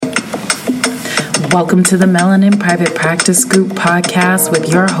Welcome to the Melanin Private Practice Group podcast with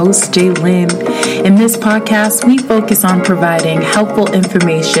your host, Jaylyn. In this podcast, we focus on providing helpful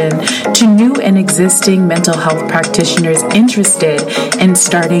information to new and existing mental health practitioners interested in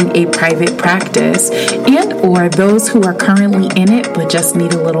starting a private practice and or those who are currently in it but just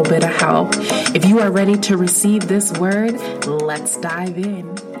need a little bit of help. If you are ready to receive this word, let's dive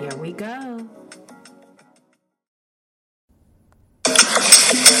in. Here we go.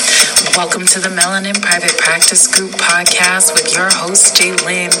 Welcome to the Melanin Private Practice Group podcast with your host,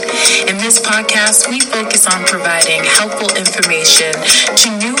 Jaylyn. In this podcast, we focus on providing helpful information to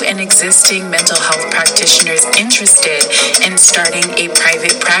new and existing mental health practitioners interested in starting a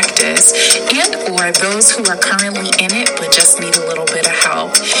private practice and or those who are currently in it but just need a little bit of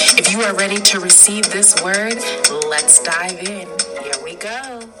help. If you are ready to receive this word, let's dive in. Here we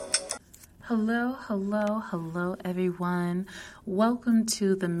go. Hello, everyone. Welcome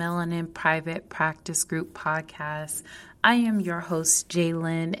to the Melanin Private Practice Group podcast. I am your host,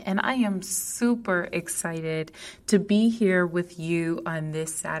 Jaylyn, and I am super excited to be here with you on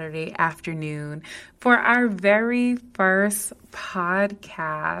this Saturday afternoon for our very first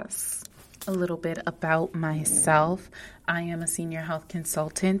podcast. A little bit about myself. I am a senior health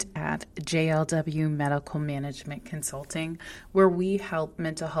consultant at JLW Medical Management Consulting, where we help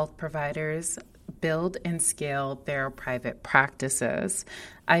mental health providers build and scale their private practices.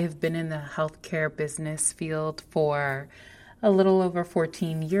 I have been in the healthcare business field for a little over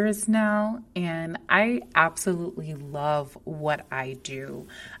 14 years now, and I absolutely love what I do.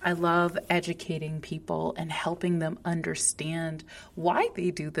 I love educating people and helping them understand why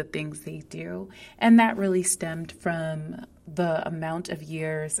they do the things they do. And that really stemmed from the amount of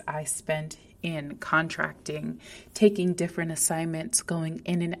years I spent in contracting, taking different assignments, going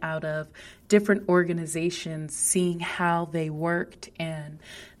in and out of different organizations, seeing how they worked and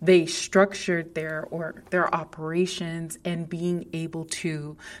they structured their operations and being able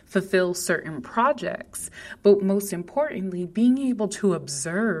to fulfill certain projects. But most importantly, being able to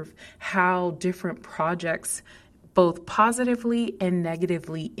observe how different projects both positively and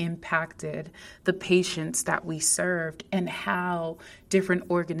negatively impacted the patients that we served and how different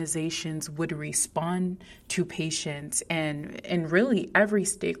organizations would respond to patients and really every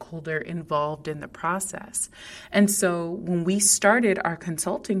stakeholder involved in the process. And so when we started our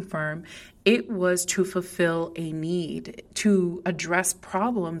consulting firm, it was to fulfill a need, to address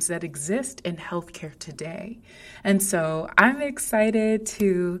problems that exist in healthcare today. And so I'm excited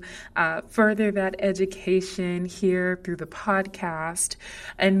to further that education here through the podcast,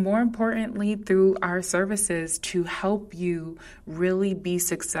 and more importantly, through our services to help you really be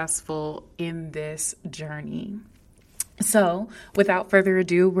successful in this journey. So without further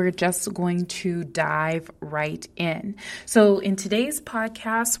ado, we're just going to dive right in. So in today's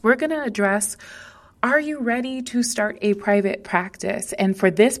podcast, we're going to address, are you ready to start a private practice? And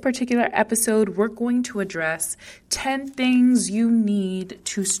for this particular episode, we're going to address 10 things you need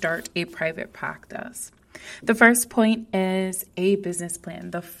to start a private practice. The first point is a business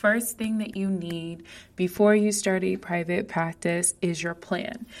plan. The first thing that you need before you start a private practice is your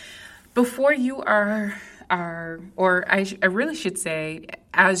plan. Before you I really should say,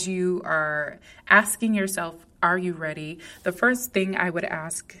 as you are asking yourself, are you ready? The first thing I would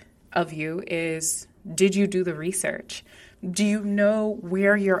ask of you is, did you do the research? Do you know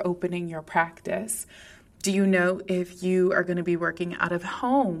where you're opening your practice? Do you know if you are going to be working out of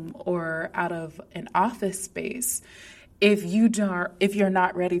home or out of an office space? If you're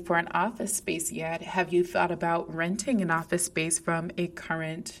not ready for an office space yet, have you thought about renting an office space from a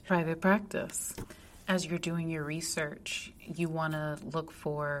current private practice? As you're doing your research, you want to look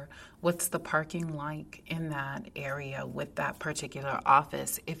for what's the parking like in that area with that particular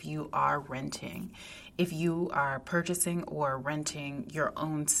office if you are renting. If you are purchasing or renting your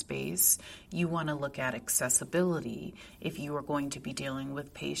own space, you want to look at accessibility. If you are going to be dealing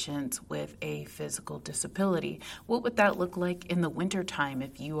with patients with a physical disability, what would that look like in the wintertime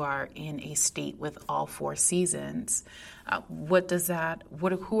if you are in a state with all four seasons? Who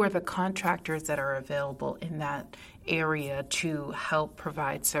are the contractors that are available in that area to help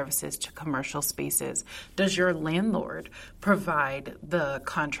provide services to commercial spaces? Does your landlord provide the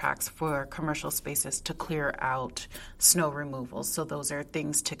contracts for commercial spaces to clear out snow removal? So those are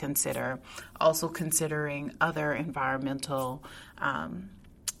things to consider. Also considering other environmental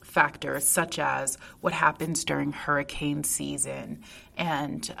factors such as what happens during hurricane season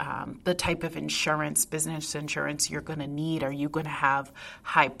and the type of insurance, business insurance you're going to need. Are you going to have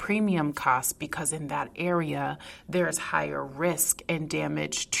high premium costs because in that area there's higher risk and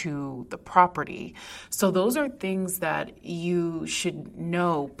damage to the property? So those are things that you should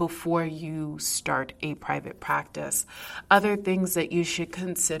know before you start a private practice. Other things that you should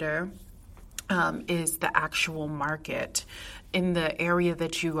consider is the actual market in the area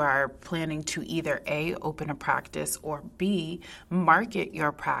that you are planning to either A, open a practice, or B, market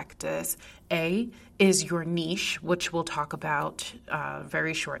your practice. A is your niche, which we'll talk about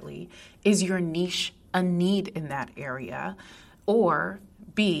very shortly. Is your niche a need in that area? Or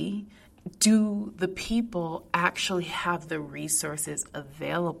B, do the people actually have the resources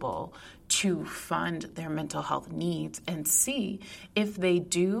available to fund their mental health needs? And C, if they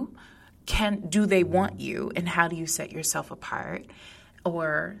do, do they want you, and how do you set yourself apart?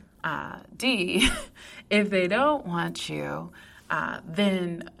 Or D, if they don't want you,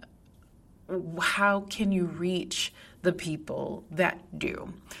 then how can you reach the people that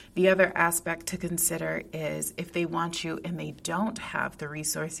do? The other aspect to consider is if they want you and they don't have the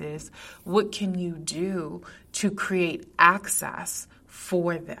resources, what can you do to create access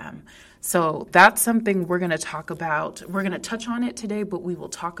for them? So that's something we're going to talk about. We're going to touch on it today, but we will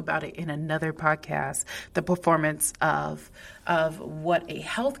talk about it in another podcast, the performance of what a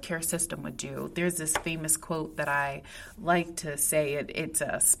healthcare system would do. There's this famous quote that I like to say. It's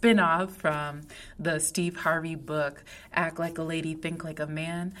a spinoff from the Steve Harvey book, Act Like a Lady, Think Like a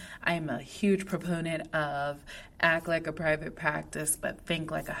Man. I am a huge proponent of act like a private practice, but think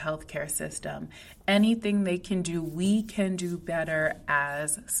like a healthcare system. Anything they can do, we can do better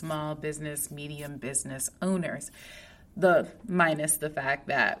as small business, medium business owners. Minus the fact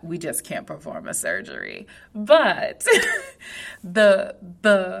that we just can't perform a surgery. But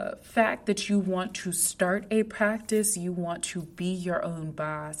the fact that you want to start a practice, you want to be your own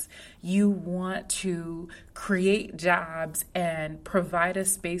boss, you want to create jobs and provide a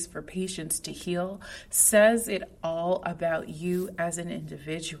space for patients to heal, says it all about you as an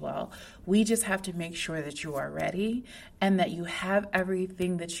individual. We just have to make sure that you are ready and that you have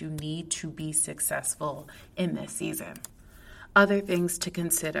everything that you need to be successful in this season. Other things to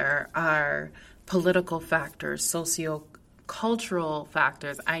consider are political factors, socio-cultural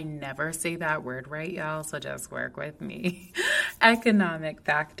factors. I never say that word right, y'all, so just work with me. Economic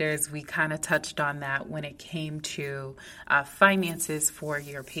factors, we kind of touched on that when it came to finances for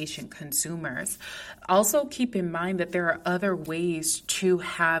your patient consumers. Also keep in mind that there are other ways to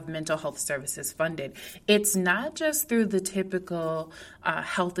have mental health services funded. It's not just through the typical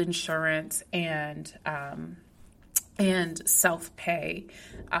health insurance and self-pay.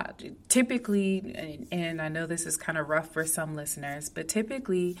 Typically, and I know this is kind of rough for some listeners, but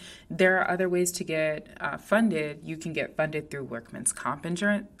typically there are other ways to get funded. You can get funded through workman's comp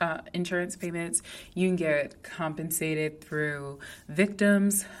insurance payments. You can get compensated through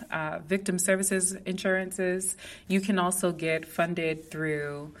victim services insurances. You can also get funded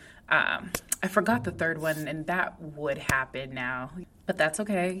through I forgot the third one, and that would happen now. But that's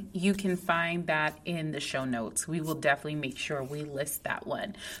okay. You can find that in the show notes. We will definitely make sure we list that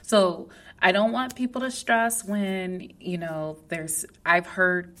one. So I don't want people to stress when, I've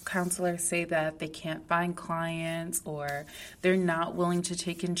heard counselors say that they can't find clients or they're not willing to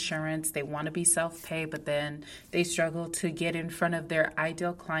take insurance. They want to be self-pay, but then they struggle to get in front of their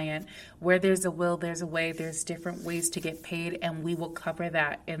ideal client. Where there's a will, there's a way. There's different ways to get paid, and we will cover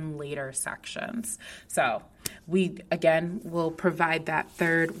that in later sections. So we, again, will provide that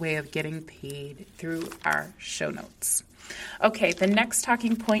third way of getting paid through our show notes. Okay, the next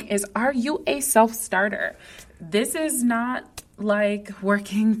talking point is, are you a self-starter? This is not like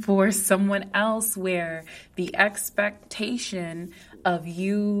working for someone else where the expectation of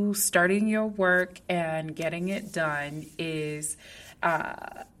you starting your work and getting it done is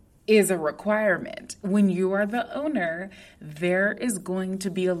a requirement. When you are the owner, there is going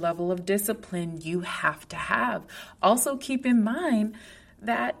to be a level of discipline you have to have. Also, keep in mind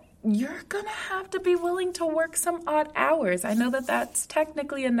that you're going to have to be willing to work some odd hours. I know that that's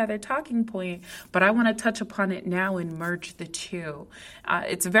technically another talking point, but I want to touch upon it now and merge the two.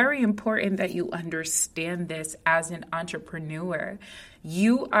 It's very important that you understand this as an entrepreneur.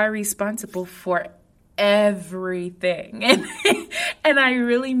 You are responsible for everything. And I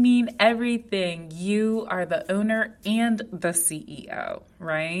really mean everything. You are the owner and the CEO,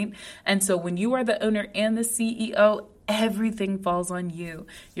 right? And so when you are the owner and the CEO, everything falls on you.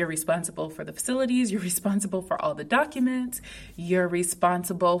 You're responsible for the facilities. You're responsible for all the documents. You're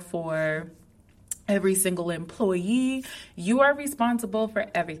responsible for every single employee. You are responsible for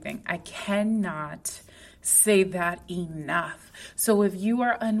everything. I cannot say that enough. So if you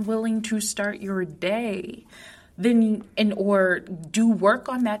are unwilling to start your day, then or do work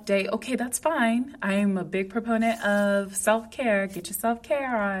on that day, okay, that's fine. I'm a big proponent of self-care. Get your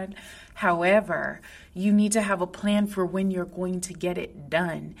self-care on. However, you need to have a plan for when you're going to get it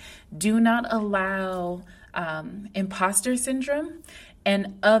done. Do not allow imposter syndrome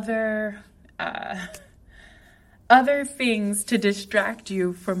and other things to distract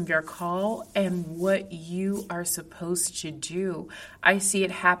you from your call and what you are supposed to do. I see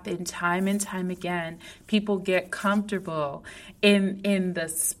it happen time and time again. People get comfortable in the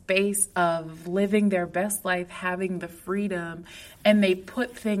space of living their best life, having the freedom, and they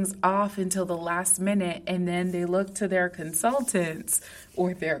put things off until the last minute, and then they look to their consultants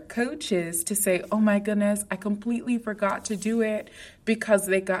or their coaches to say, oh my goodness, I completely forgot to do it because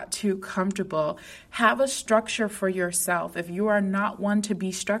they got too comfortable. Have a structure for yourself. If you are not one to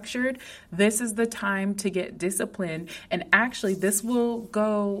be structured, this is the time to get disciplined. And actually, this will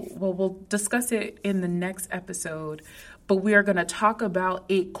we'll discuss it in the next episode. But we are going to talk about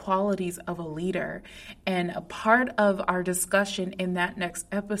 8 qualities of a leader. And a part of our discussion in that next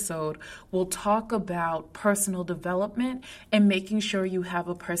episode, we'll talk about personal development and making sure you have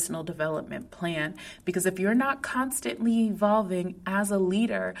a personal development plan. Because if you're not constantly evolving as a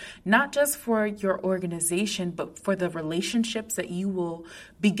leader, not just for your organization, but for the relationships that you will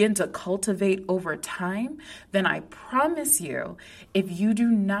begin to cultivate over time, then I promise you, if you do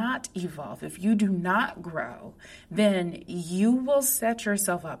not evolve, if you do not grow, then you will set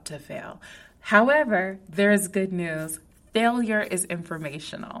yourself up to fail. However, there is good news. Failure is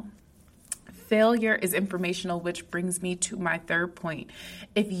informational. Failure is informational, which brings me to my third point.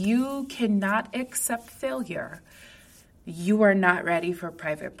 If you cannot accept failure, you are not ready for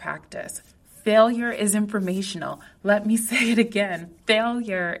private practice. Failure is informational. Let me say it again.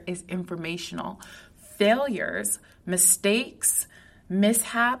 Failure is informational. Failures, mistakes,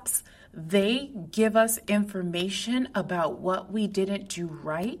 mishaps, they give us information about what we didn't do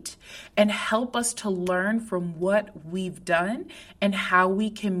right and help us to learn from what we've done and how we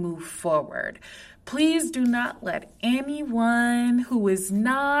can move forward. Please do not let anyone who is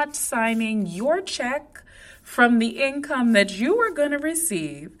not signing your check from the income that you are going to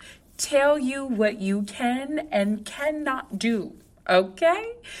receive tell you what you can and cannot do,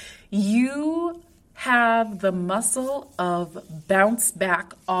 okay? You have the muscle of bounce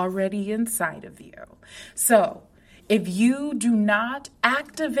back already inside of you. So if you do not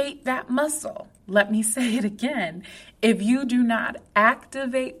activate that muscle, let me say it again, if you do not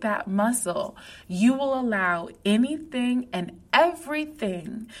activate that muscle, you will allow anything and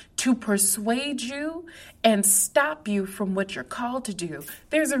everything to persuade you and stop you from what you're called to do.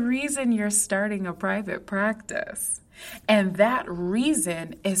 There's a reason you're starting a private practice. And that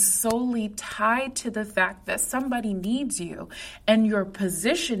reason is solely tied to the fact that somebody needs you and your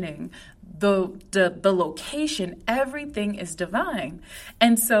positioning, the location, everything is divine.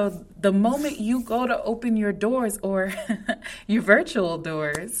 And so the moment you go to open your doors or your virtual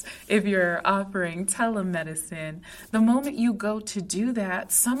doors, if you're offering telemedicine, the moment you go to do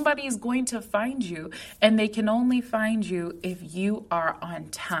that, somebody is going to find you, and they can only find you if you are on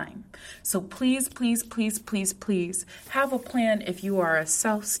time. So please, please, please, please, please have a plan if you are a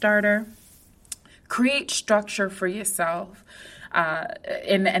self-starter. Create structure for yourself.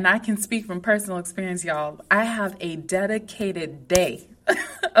 And I can speak from personal experience, y'all. I have a dedicated day,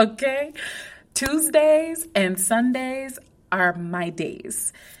 okay? Tuesdays and Sundays are my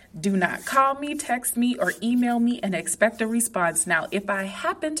days. Do not call me, text me, or email me and expect a response. Now, if I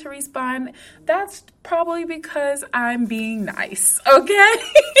happen to respond, that's probably because I'm being nice, okay?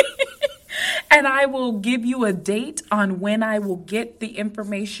 And I will give you a date on when I will get the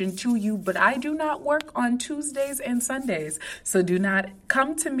information to you, but I do not work on Tuesdays and Sundays. So do not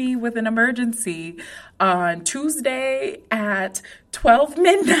come to me with an emergency on Tuesday at 12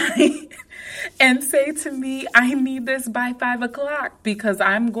 midnight and say to me, I need this by 5 o'clock, because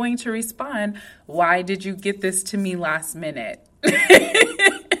I'm going to respond, why did you get this to me last minute? But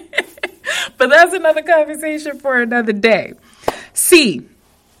that's another conversation for another day. C,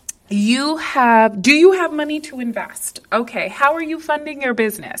 do you have money to invest? Okay, how are you funding your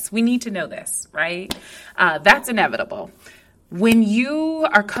business? We need to know this, right? That's inevitable. When you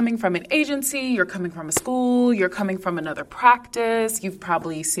are coming from an agency, you're coming from a school, you're coming from another practice, you've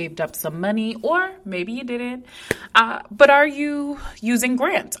probably saved up some money, or maybe you didn't. But are you using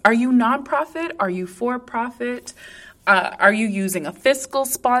grants? Are you nonprofit? Are you for-profit? Are you using a fiscal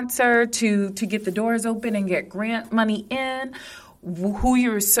sponsor to get the doors open and get grant money in?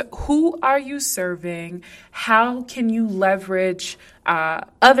 who are you serving? How can you leverage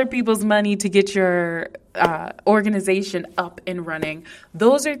other people's money to get your organization up and running?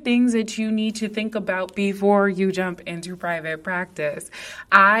 Those are things that you need to think about before you jump into private practice.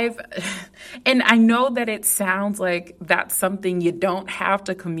 And I know that it sounds like that's something you don't have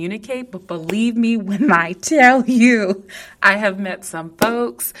to communicate, but believe me when I tell you, I have met some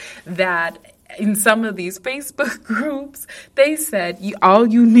folks that in some of these Facebook groups, they said all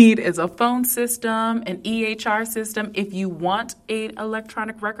you need is a phone system, an EHR system, if you want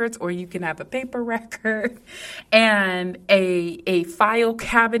electronic records, or you can have a paper record, and a file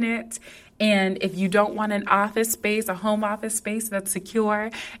cabinet. And if you don't want an office space, a home office space that's secure,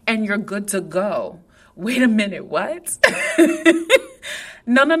 and you're good to go. Wait a minute, what?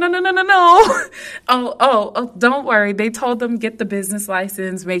 No. Oh, don't worry. They told them get the business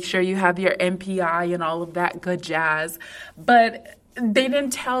license, make sure you have your MPI and all of that good jazz. But they didn't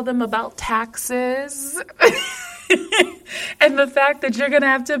tell them about taxes and the fact that you're going to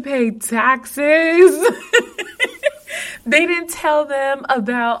have to pay taxes. They didn't tell them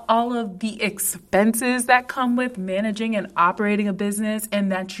about all of the expenses that come with managing and operating a business,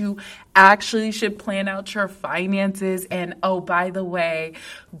 and that you actually should plan out your finances. And oh, by the way,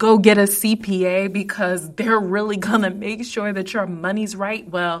 go get a CPA, because they're really going to make sure that your money's right.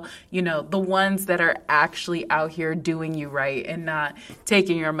 Well, the ones that are actually out here doing you right and not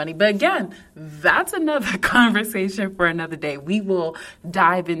taking your money. But again, that's another conversation for another day. We will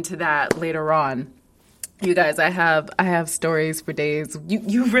dive into that later on. You guys, I have stories for days.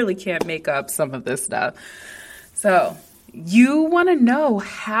 You really can't make up some of this stuff. So you want to know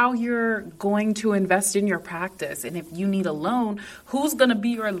how you're going to invest in your practice. And if you need a loan, who's going to be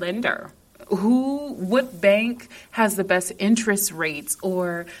your lender? What bank has the best interest rates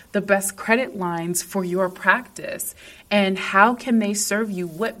or the best credit lines for your practice? And how can they serve you?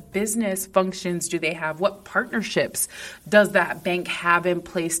 What business functions do they have? What partnerships does that bank have in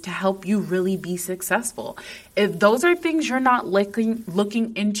place to help you really be successful? If those are things you're not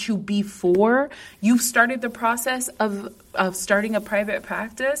looking into before you've started the process of starting a private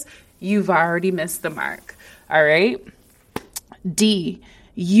practice, you've already missed the mark. All right. D,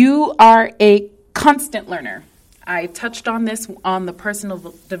 you are a constant learner. I touched on this on the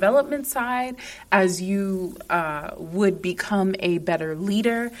personal development side as you would become a better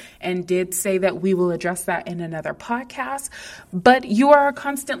leader, and did say that we will address that in another podcast. But you are a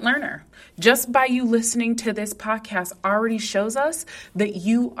constant learner. Just by you listening to this podcast already shows us that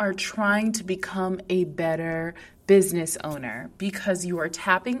you are trying to become a better business owner, because you are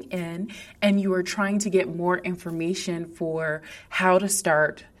tapping in and you are trying to get more information for how to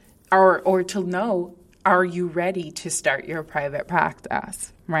start or to know, are you ready to start your private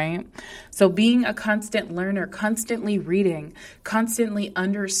practice, right? So being a constant learner, constantly reading, constantly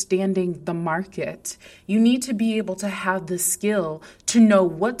understanding the market, you need to be able to have the skill to know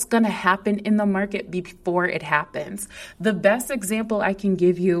what's going to happen in the market before it happens. The best example I can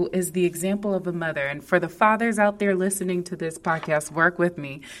give you is the example of a mother. And for the fathers out there listening to this podcast, work with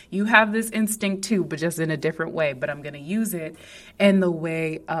me. You have this instinct too, but just in a different way. But I'm going to use it in the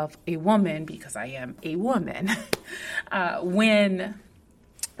way of a woman, because I am a woman. When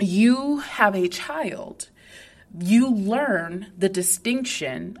you have a child, you learn the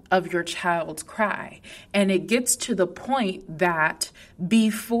distinction of your child's cry. And it gets to the point that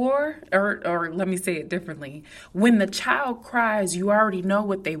before, or let me say it differently, when the child cries, you already know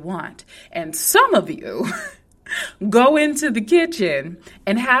what they want. And some of you go into the kitchen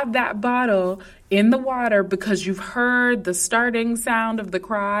and have that bottle in the water because you've heard the starting sound of the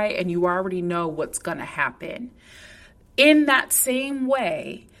cry and you already know what's going to happen. In that same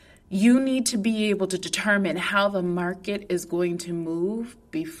way, you need to be able to determine how the market is going to move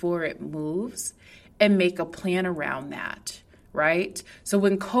before it moves and make a plan around that, right? So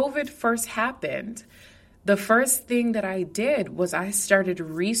when COVID first happened, the first thing that I did was I started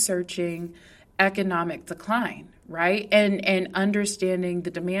researching economic decline, right? And understanding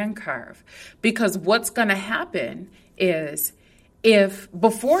the demand curve. Because what's going to happen is if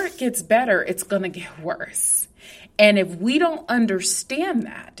before it gets better, it's going to get worse. And if we don't understand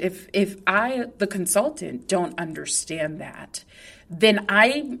that, if I, the consultant, don't understand that, then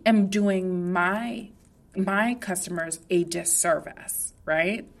I am doing my customers a disservice,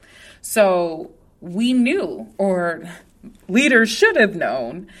 right? So we knew, or leaders should have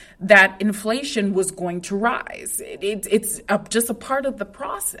known that inflation was going to rise. It's just a part of the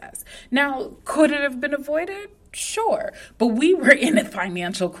process. Now, could it have been avoided? Sure, but we were in a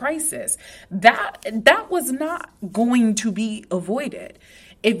financial crisis. That was not going to be avoided.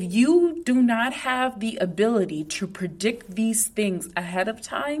 If you do not have the ability to predict these things ahead of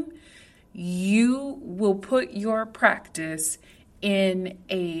time, you will put your practice in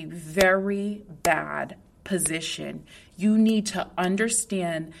a very bad position. You need to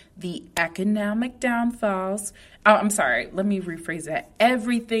understand the economic downfalls. Let me rephrase that.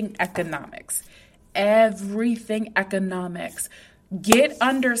 Everything economics. Get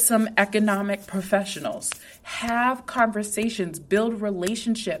under some economic professionals. Have conversations, build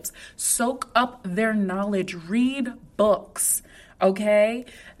relationships, soak up their knowledge, read books. Okay?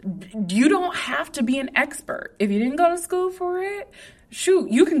 You don't have to be an expert. If you didn't go to school for it, shoot,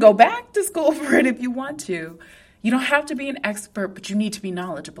 you can go back to school for it if you want to. You don't have to be an expert, but you need to be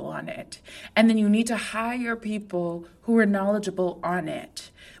knowledgeable on it. And then you need to hire people who are knowledgeable on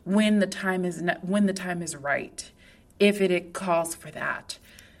it when the time is right, if it calls for that.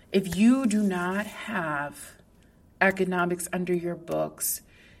 If you do not have economics under your books,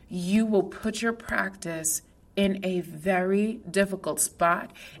 you will put your practice in a very difficult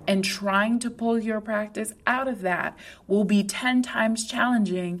spot, and trying to pull your practice out of that will be 10 times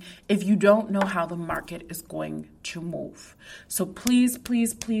challenging if you don't know how the market is going to move. So please,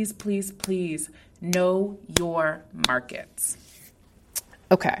 please, please, please, please know your markets.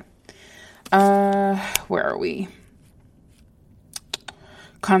 Okay. Where are we?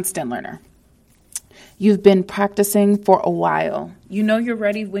 Constant learner. You've been practicing for a while. You know you're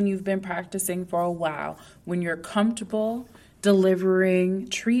ready when you've been practicing for a while, when you're comfortable delivering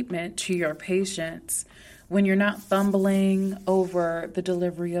treatment to your patients, when you're not fumbling over the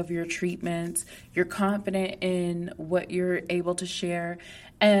delivery of your treatments, you're confident in what you're able to share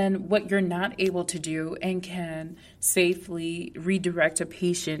and what you're not able to do, and can safely redirect a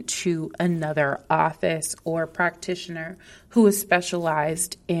patient to another office or practitioner who is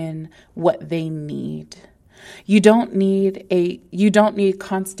specialized in what they need. You don't need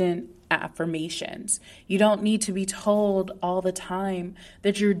constant affirmations. You don't need to be told all the time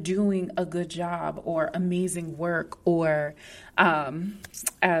that you're doing a good job or amazing work, or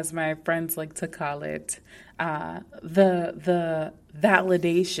as my friends like to call it, the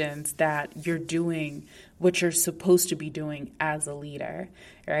validations that you're doing what you're supposed to be doing as a leader,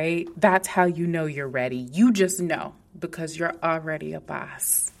 right? That's how you know you're ready. You just know because you're already a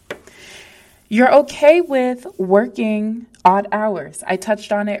boss. You're okay with working odd hours. I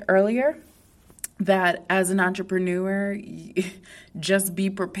touched on it earlier that as an entrepreneur, just be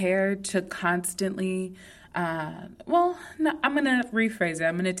prepared to constantly, I'm going to rephrase it.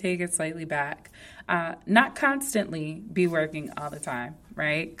 I'm going to take it slightly back. Not constantly be working all the time,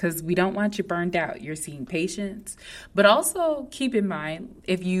 right? Because we don't want you burned out. You're seeing patients. But also keep in mind,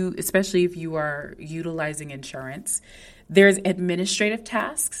 especially if you are utilizing insurance, there's administrative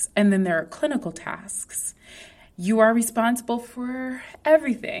tasks and then there are clinical tasks. You are responsible for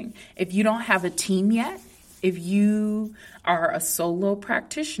everything. If you don't have a team yet, if you are a solo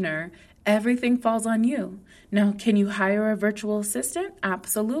practitioner, everything falls on you. Now, can you hire a virtual assistant?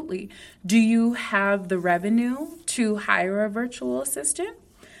 Absolutely. Do you have the revenue to hire a virtual assistant?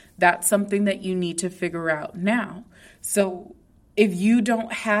 That's something that you need to figure out now. So if you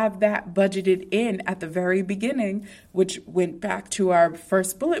don't have that budgeted in at the very beginning, which went back to our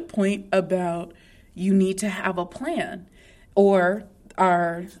first bullet point about you need to have a plan, or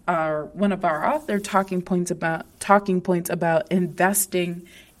our one of our author talking points about investing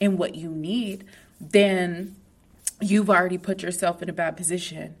in what you need, then you've already put yourself in a bad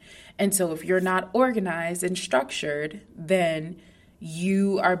position. And so if you're not organized and structured, then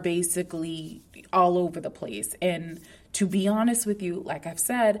you are basically all over the place. And to be honest with you, like I've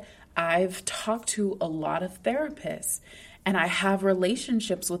said, I've talked to a lot of therapists, and I have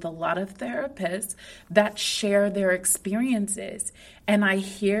relationships with a lot of therapists that share their experiences, and I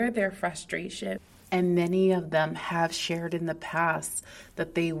hear their frustration. And many of them have shared in the past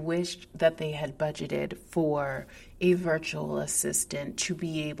that they wished that they had budgeted for a virtual assistant to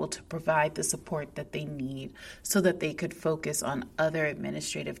be able to provide the support that they need so that they could focus on other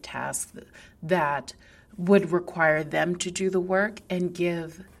administrative tasks that would require them to do the work and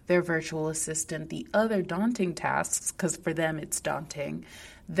give their virtual assistant the other daunting tasks, because for them it's daunting,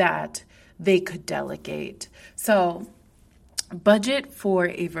 that they could delegate. So budget for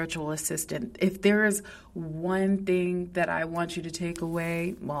a virtual assistant. If there is one thing that I want you to take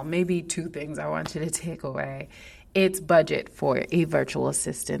away, well, maybe two things I want you to take away, it's budget for a virtual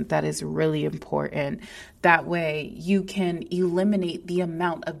assistant. That is really important. That way you can eliminate the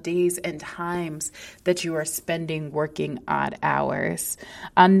amount of days and times that you are spending working odd hours.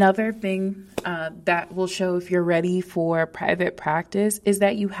 Another thing that will show if you're ready for private practice is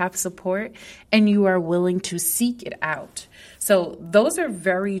that you have support and you are willing to seek it out. So those are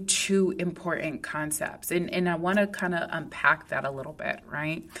very two important concepts. And I want to kind of unpack that a little bit,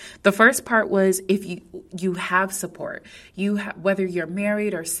 right? The first part was if you have support, whether you're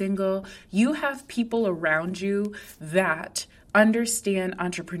married or single, you have people around you that understand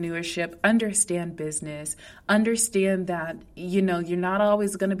entrepreneurship, understand business, understand that, you're not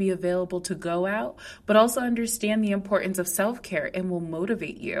always going to be available to go out, but also understand the importance of self-care and will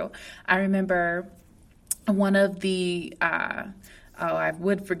motivate you. I remember one of the, I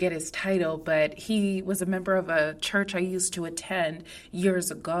would forget his title, but he was a member of a church I used to attend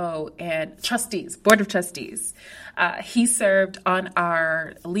years ago, and Board of Trustees. He served on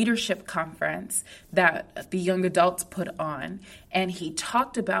our leadership conference that the young adults put on, and he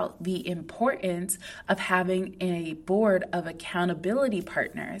talked about the importance of having a board of accountability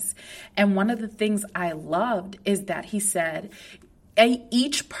partners. And one of the things I loved is that he said,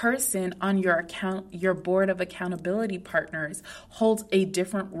 each person on your board of accountability partners holds a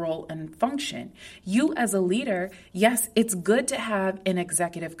different role and function. You as a leader, yes, it's good to have an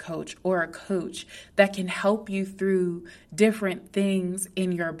executive coach or a coach that can help you through different things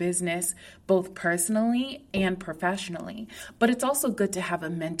in your business, both personally and professionally. But it's also good to have a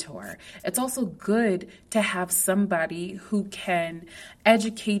mentor. It's also good to have somebody who can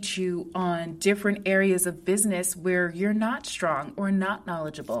educate you on different areas of business where you're not strong or not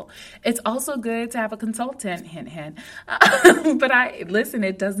knowledgeable. It's also good to have a consultant, hint, hint. But listen,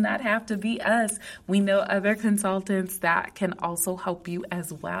 it does not have to be us. We know other consultants that can also help you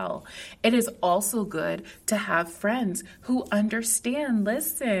as well. It is also good to have friends who understand,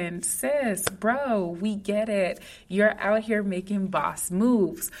 listen, sis, bro, we get it. You're out here making boss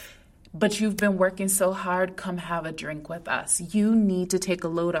moves, but you've been working so hard, come have a drink with us. You need to take a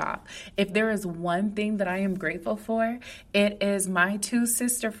load off. If there is one thing that I am grateful for, it is my two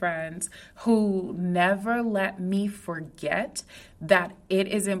sister friends who never let me forget that it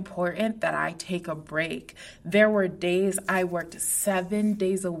is important that I take a break. There were days I worked 7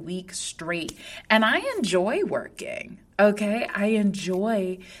 days a week straight, and I enjoy working. Okay, I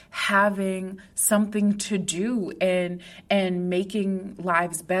enjoy having something to do and making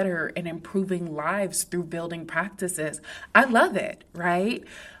lives better and improving lives through building practices. I love it, right?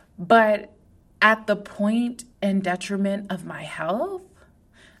 But at the point and detriment of my health,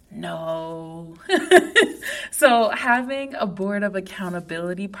 no. So having a board of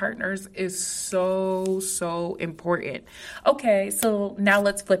accountability partners is so important. Okay, so now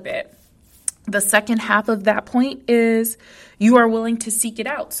let's flip it. The second half of that point is you are willing to seek it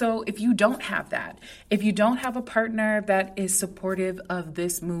out. So if you don't have that, if you don't have a partner that is supportive of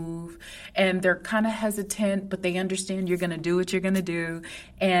this move and they're kind of hesitant, but they understand you're going to do what you're going to do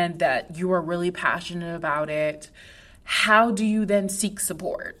and that you are really passionate about it, how do you then seek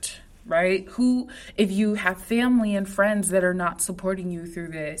support? Right? If you have family and friends that are not supporting you through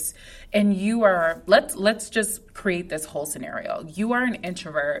this, and you are, let's just create this whole scenario. You are an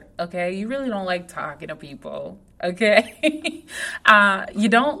introvert, okay? You really don't like talking to people, okay? You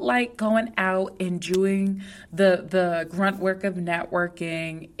don't like going out and doing the grunt work of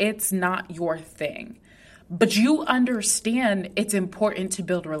networking. It's not your thing. But you understand it's important to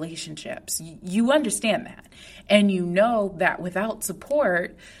build relationships. You understand that. And you know that without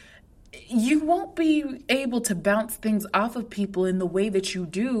support, you won't be able to bounce things off of people in the way that you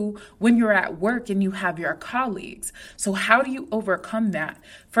do when you're at work and you have your colleagues. So how do you overcome that?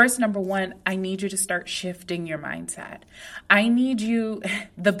 First, number one, I need you to start shifting your mindset.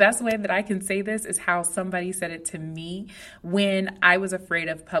 The best way that I can say this is how somebody said it to me when I was afraid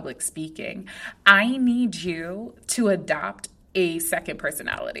of public speaking. I need you to adopt a second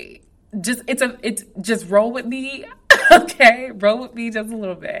personality. Just roll with me. Okay, roll with me just a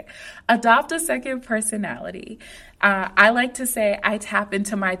little bit. Adopt a second personality. I like to say I tap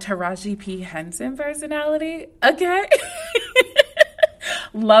into my Taraji P. Henson personality. Okay.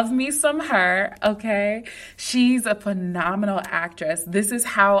 Love me some her, okay? She's a phenomenal actress. This is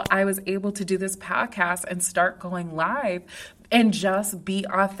how I was able to do this podcast and start going live and just be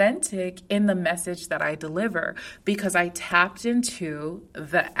authentic in the message that I deliver because I tapped into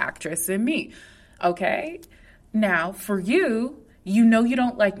the actress in me, okay? Now, for you, you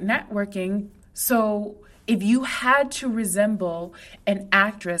don't like networking, so if you had to resemble an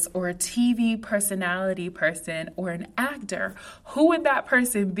actress or a TV personality person or an actor, who would that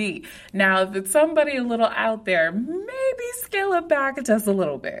person be? Now, if it's somebody a little out there, maybe scale it back just a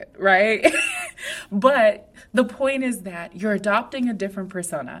little bit, right? But the point is that you're adopting a different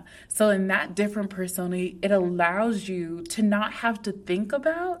persona. So in that different persona, it allows you to not have to think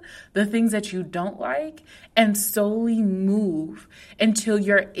about the things that you don't like and solely move until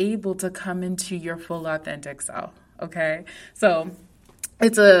you're able to come into your full authentic self. Okay? So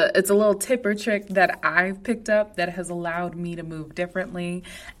it's a little tip or trick that I've picked up that has allowed me to move differently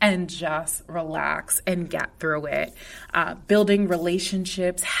and just relax and get through it. Building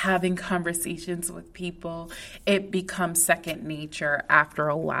relationships, having conversations with people, it becomes second nature after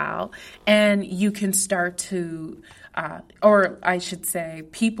a while. And you can start to or I should say,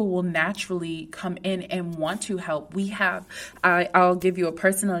 people will naturally come in and want to help. I'll give you a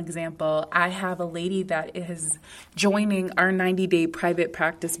personal example. I have a lady that is joining our 90-day private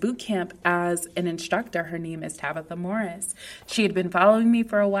practice boot camp as an instructor. Her name is Tabitha Morris. She had been following me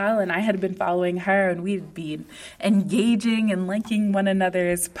for a while, and I had been following her, and we'd been engaging and liking one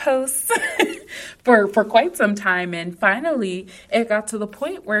another's posts for quite some time. And finally, it got to the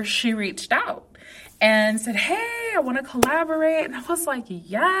point where she reached out and said, hey, I want to collaborate. And I was like,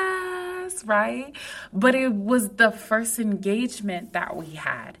 yes, right? But it was the first engagement that we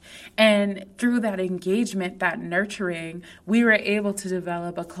had. And through that engagement, that nurturing, we were able to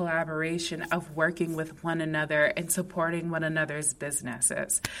develop a collaboration of working with one another and supporting one another's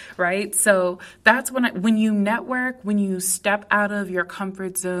businesses, right? So that's when you network, when you step out of your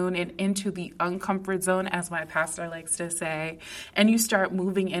comfort zone and into the uncomfort zone, as my pastor likes to say, and you start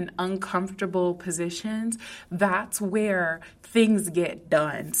moving in uncomfortable positions, that's where things get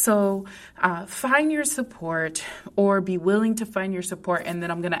done. So find your support, or be willing to find your support. And then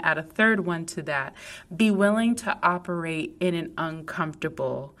I'm going to add a third one to that. Be willing to operate in an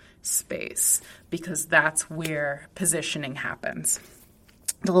uncomfortable space, because that's where positioning happens.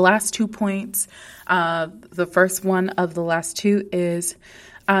 The last 2 points, the first one of the last two is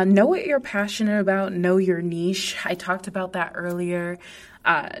know what you're passionate about, know your niche. I talked about that earlier.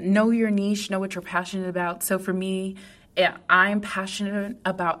 Know your niche, know what you're passionate about. So for me, I'm passionate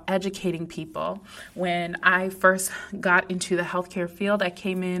about educating people. When I first got into the healthcare field, I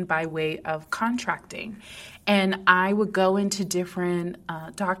came in by way of contracting. And I would go into different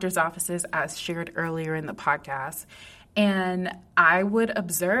doctor's offices, as shared earlier in the podcast, and I would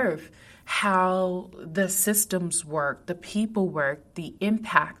observe how the systems work, the people work, the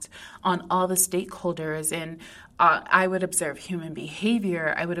impact on all the stakeholders. And I would observe human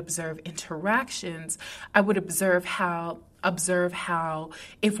behavior. I would observe interactions. I would observe how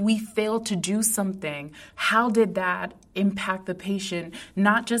if we fail to do something, how did that impact the patient,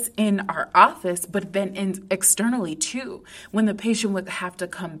 not just in our office, but then externally too, when the patient would have to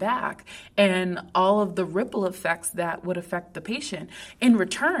come back, and all of the ripple effects that would affect the patient. In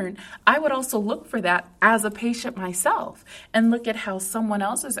return, I would also look for that as a patient myself and look at how someone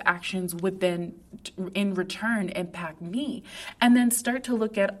else's actions would then in return impact me, and then start to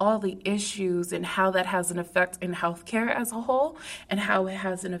look at all the issues and how that has an effect in healthcare as a whole, and how it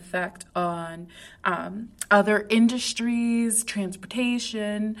has an effect on other industries,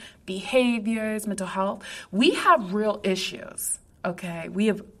 transportation, behaviors, mental health. We have real issues. Okay, we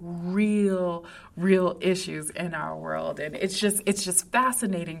have real issues in our world, and it's just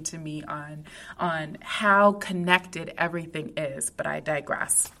fascinating to me on how connected everything is. But I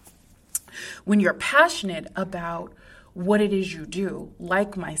digress. When you're passionate about what it is you do,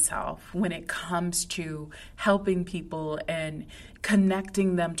 like myself, when it comes to helping people and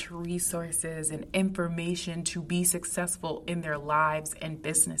connecting them to resources and information to be successful in their lives and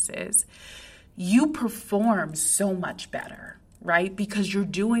businesses, you perform so much better, right? Because you're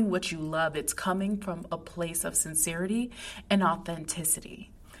doing what you love. It's coming from a place of sincerity and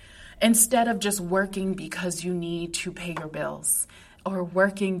authenticity, instead of just working because you need to pay your bills or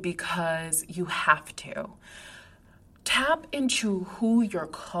working because you have to. Tap into who you're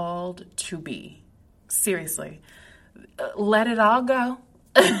called to be. Seriously. Let it all go.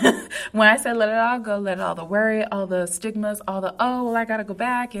 When I say let it all go, let all the worry, all the stigmas, all the, oh, well, I got to go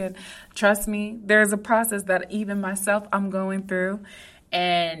back. And trust me, there's a process that even myself I'm going through.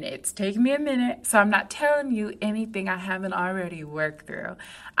 And it's taken me a minute. So I'm not telling you anything I haven't already worked through.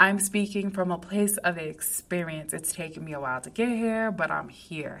 I'm speaking from a place of experience. It's taken me a while to get here, but I'm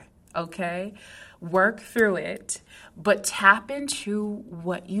here. Okay? Work through it, but tap into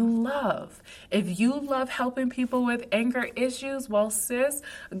what you love. If you love helping people with anger issues, well, sis,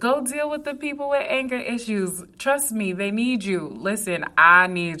 go deal with the people with anger issues. Trust me, they need you. Listen, I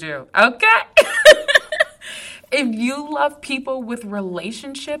need you. Okay? If you love people with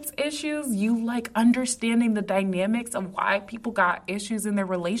relationships issues, you like understanding the dynamics of why people got issues in their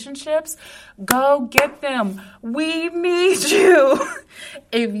relationships, go get them. We need you.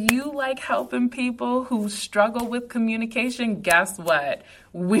 If you like helping people who struggle with communication, guess what?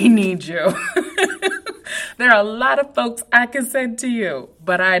 We need you. There are a lot of folks I can send to you,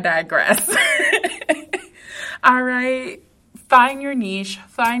 but I digress. All right. Find your niche,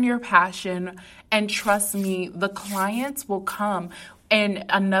 find your passion, and trust me, the clients will come. And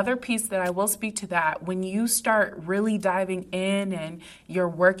another piece that I will speak to that, when you start really diving in and you're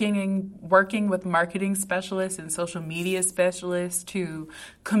working with marketing specialists and social media specialists to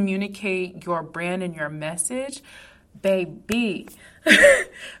communicate your brand and your message, baby,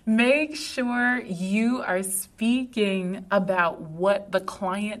 make sure you are speaking about what the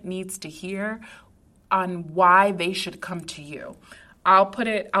client needs to hear on why they should come to you. I'll put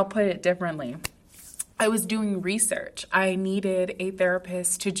it differently. I was doing research. I needed a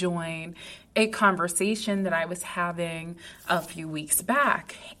therapist to join a conversation that I was having a few weeks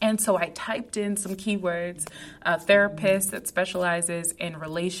back. And so I typed in some keywords, a therapist that specializes in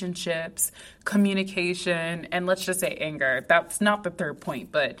relationships, communication, and let's just say anger. That's not the third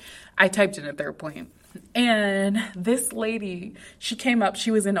point, but I typed in a third point. And this lady, she came up,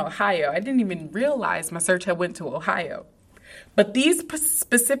 she was in Ohio. I didn't even realize my search had went to Ohio. But these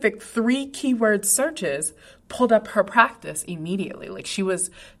specific 3 keyword searches pulled up her practice immediately. Like, she was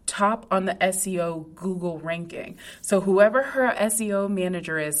top on the SEO Google ranking. So whoever her SEO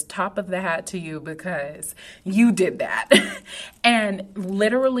manager is, top of the hat to you, because you did that. And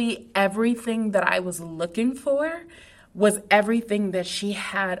literally everything that I was looking for was everything that she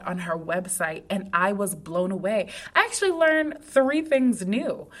had on her website, and I was blown away. I actually learned 3 things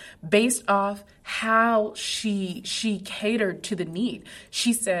new based off how she catered to the need.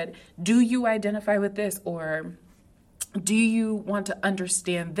 She said, do you identify with this, or do you want to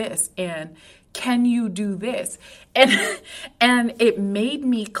understand this, and can you do this? And it made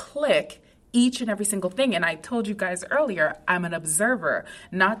me click each and every single thing. And I told you guys earlier, I'm an observer,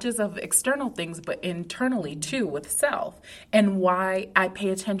 not just of external things, but internally too, with self, and why I pay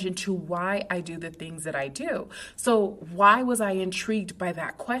attention to why I do the things that I do. So why was I intrigued by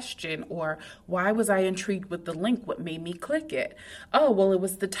that question? Or why was I intrigued with the link? What made me click it? Oh, well, it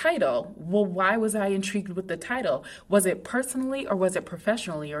was the title. Well, why was I intrigued with the title? Was it personally or was it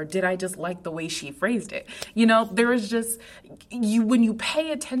professionally? Or did I just like the way she phrased it? You know, there is just, when you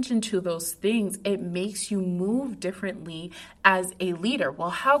pay attention to those things, it makes you move differently as a leader.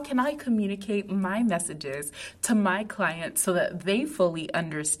 Well, how can I communicate my messages to my clients so that they fully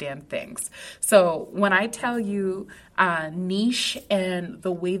understand things? So when I tell you niche and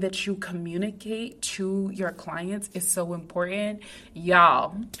the way that you communicate to your clients is so important,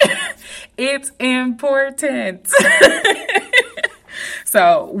 y'all, it's important.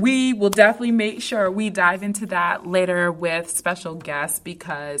 So we will definitely make sure we dive into that later with special guests,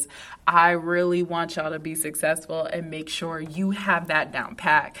 because I really want y'all to be successful and make sure you have that down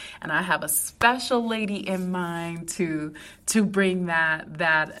pat. And I have a special lady in mind to bring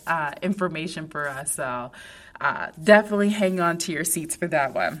that information for us. So definitely hang on to your seats for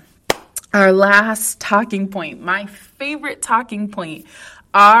that one. Our last talking point, my favorite talking point.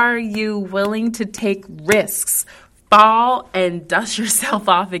 Are you willing to take risks? Fall and dust yourself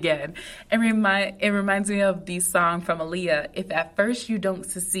off again. It reminds me of the song from Aaliyah. If at first you don't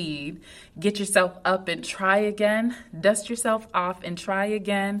succeed, get yourself up and try again. Dust yourself off and try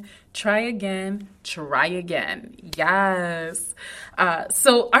again. Try again. Try again. Yes.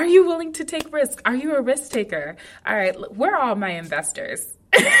 So are you willing to take risks? Are you a risk taker? All right. We're all my investors.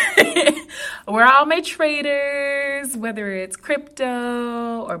 We're all my traders, whether it's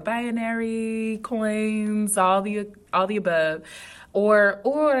crypto or binary coins, all the above,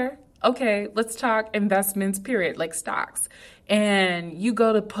 or okay, let's talk investments, period, like stocks. And you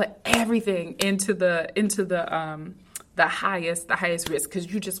go to put everything into the highest risk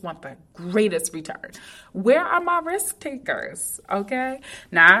because you just want the greatest return. Where are my risk takers? Okay.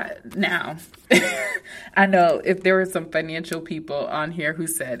 Now, I know if there were some financial people on here who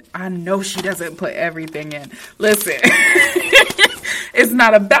said, I know she doesn't put everything in. Listen, it's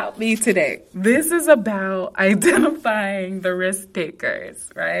not about me today. This is about identifying the risk takers,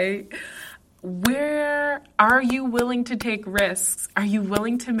 right? Where are you willing to take risks? Are you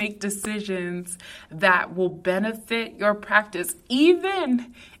willing to make decisions that will benefit your practice,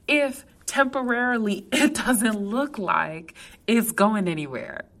 even if temporarily it doesn't look like it's going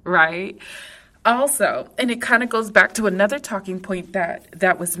anywhere, right? Also, and it kind of goes back to another talking point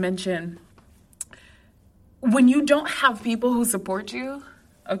that was mentioned. When you don't have people who support you,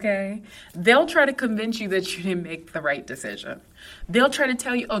 Okay? They'll try to convince you that you didn't make the right decision. They'll try to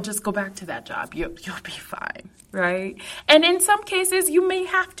tell you, oh, just go back to that job. You'll be fine, right? And in some cases, you may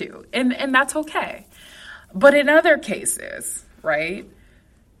have to, and that's okay. But in other cases, right,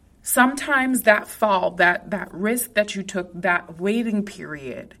 sometimes that fall, that risk that you took, that waiting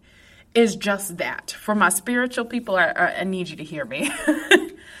period is just that. For my spiritual people, I need you to hear me.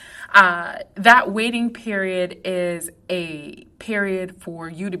 That waiting period is a period for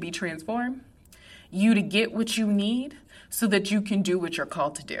you to be transformed, you to get what you need so that you can do what you're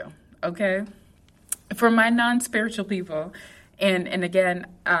called to do, okay? For my non-spiritual people, and again,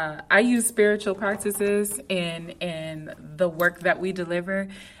 I use spiritual practices in the work that we deliver.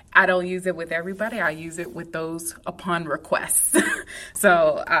 I don't use it with everybody. I use it with those upon request.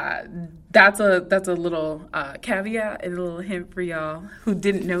 So that's a little caveat, a little hint for y'all who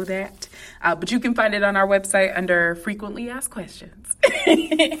didn't know that. But you can find it on our website under frequently asked questions.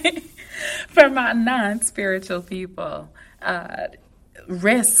 For my non-spiritual people,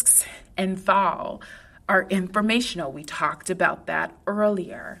 risks and fall are informational. We talked about that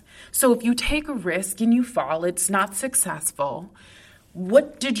earlier. So if you take a risk and you fall, it's not successful.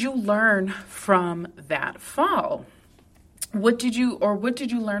 What did you learn from that fall? What did you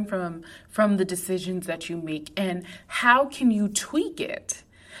learn from the decisions that you make, and how can you tweak it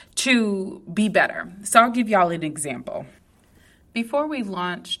to be better? So I'll give y'all an example. Before we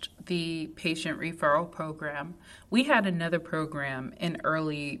launched the patient referral program, we had another program in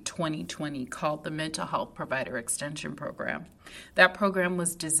early 2020 called the Mental Health Provider Extension Program. That program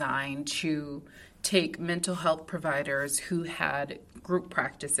was designed to take mental health providers who had group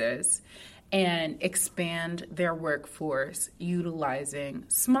practices and expand their workforce utilizing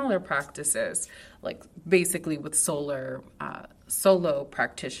smaller practices, like basically with solo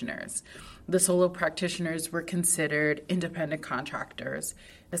practitioners. The solo practitioners were considered independent contractors.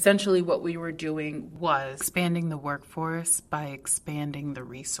 Essentially, what we were doing was expanding the workforce by expanding the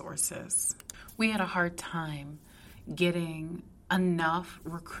resources. We had a hard time getting enough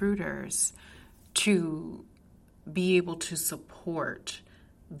recruiters to be able to support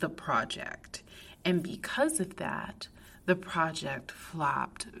the project. And because of that, the project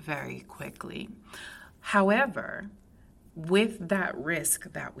flopped very quickly. However, with that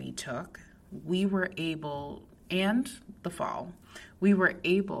risk that we took, we were able, and the fall, we were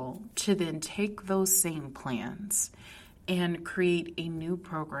able to then take those same plans and create a new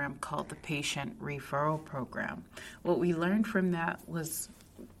program called the Patient Referral Program. What we learned from that was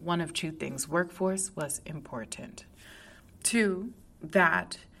one of two things. Workforce was important. Two,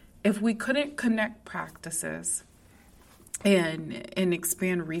 that if we couldn't connect practices and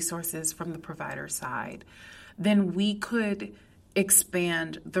expand resources from the provider side, then we could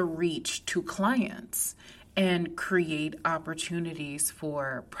expand the reach to clients and create opportunities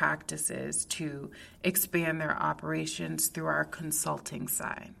for practices to expand their operations through our consulting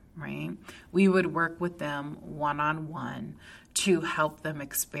side, right? We would work with them one-on-one to help them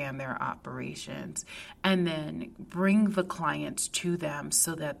expand their operations and then bring the clients to them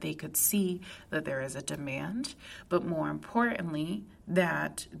so that they could see that there is a demand, but more importantly,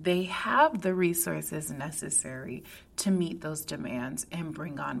 that they have the resources necessary to meet those demands and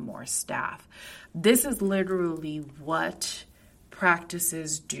bring on more staff. This is literally what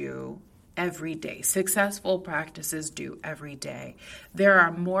practices do every day. Successful practices do every day. There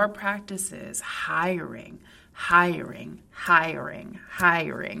are more practices hiring. I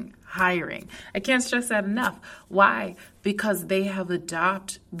can't stress that enough. Why? Because they have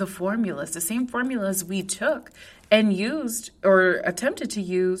adopted the formulas, the same formulas we took and used or attempted to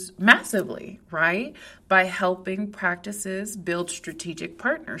use massively, right? By helping practices build strategic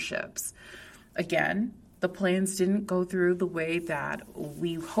partnerships. Again, the plans didn't go through the way that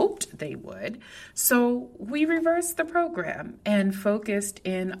we hoped they would. So we reversed the program and focused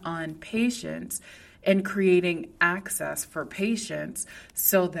in on patients and creating access for patients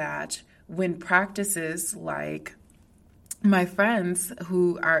so that when practices like my friends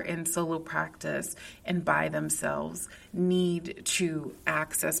who are in solo practice and by themselves need to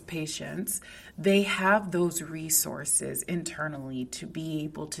access patients, they have those resources internally to be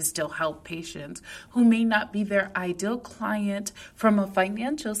able to still help patients who may not be their ideal client from a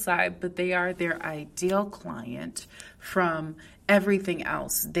financial side, but they are their ideal client from everything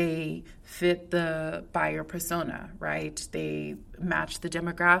else. They fit the buyer persona, right? They match the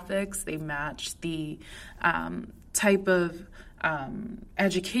demographics, they match the type of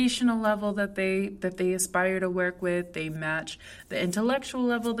educational level that they aspire to work with. They match the intellectual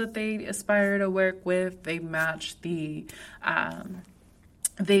level that they aspire to work with. They match the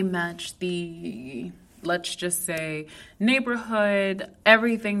let's just say neighborhood,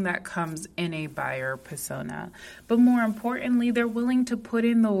 everything that comes in a buyer persona. But more importantly, they're willing to put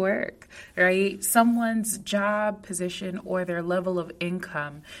in the work, right? Someone's job position or their level of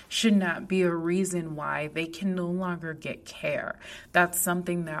income should not be a reason why they can no longer get care. That's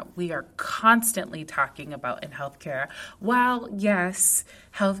something that we are constantly talking about in healthcare. While, yes,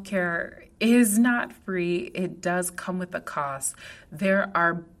 healthcare is not free, it does come with a cost. There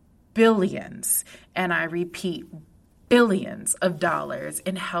are billions, and I repeat, billions of dollars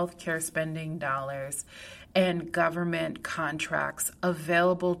in healthcare spending dollars and government contracts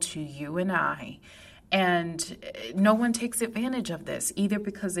available to you and I. And no one takes advantage of this, either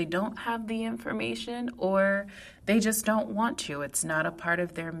because they don't have the information or they just don't want to. It's not a part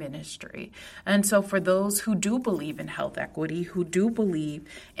of their ministry. And so for those who do believe in health equity, who do believe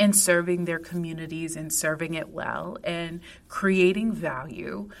in serving their communities and serving it well and creating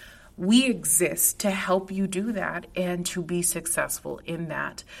value, we exist to help you do that and to be successful in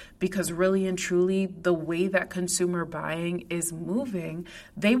that. Because really and truly, the way that consumer buying is moving,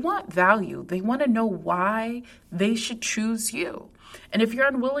 they want value. They want to know why they should choose you. And if you're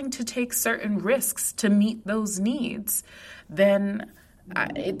unwilling to take certain risks to meet those needs, then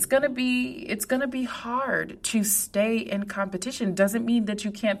it's going to be hard to stay in competition. Doesn't mean that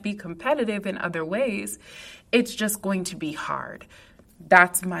you can't be competitive in other ways. It's just going to be hard.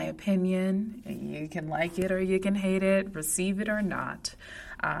 That's my opinion. You can like it or you can hate it, receive it or not.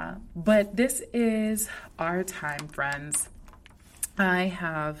 But this is our time, friends. I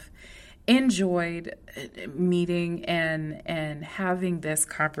have enjoyed meeting and having this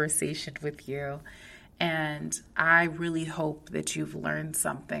conversation with you. And I really hope that you've learned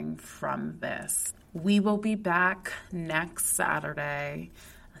something from this. We will be back next Saturday,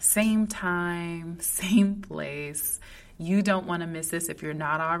 same time, same place. You don't want to miss this. If you're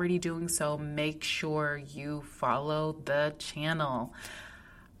not already doing so, make sure you follow the channel.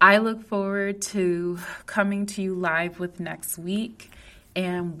 I look forward to coming to you live with next week,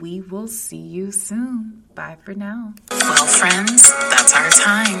 and we will see you soon. Bye for now. Well, friends, that's our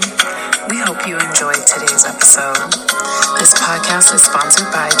time. We hope you enjoyed today's episode. This podcast is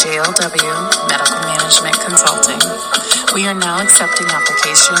sponsored by JLW Medical Management Consulting. We are now accepting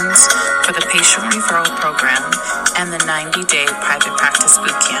applications for the Patient Referral Program and the 90-day Private Practice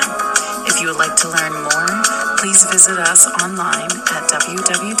Bootcamp. If you would like to learn more, please visit us online at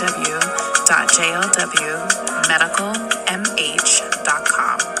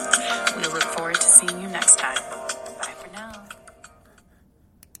www.jlwmedicalmh.com. We look forward to seeing you next time. Bye for now.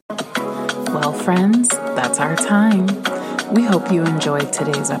 Well, friends, that's our time. We hope you enjoyed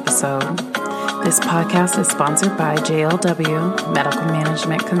today's episode. This podcast is sponsored by JLW Medical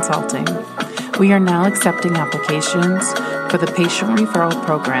Management Consulting. We are now accepting applications for the Patient Referral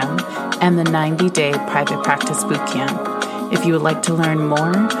Program and the 90-day Private Practice Bootcamp. If you would like to learn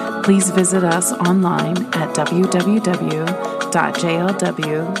more, please visit us online at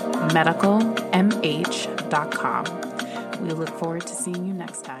www.jlwmedicalmh.com. We look forward to seeing you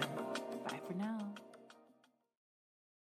next time.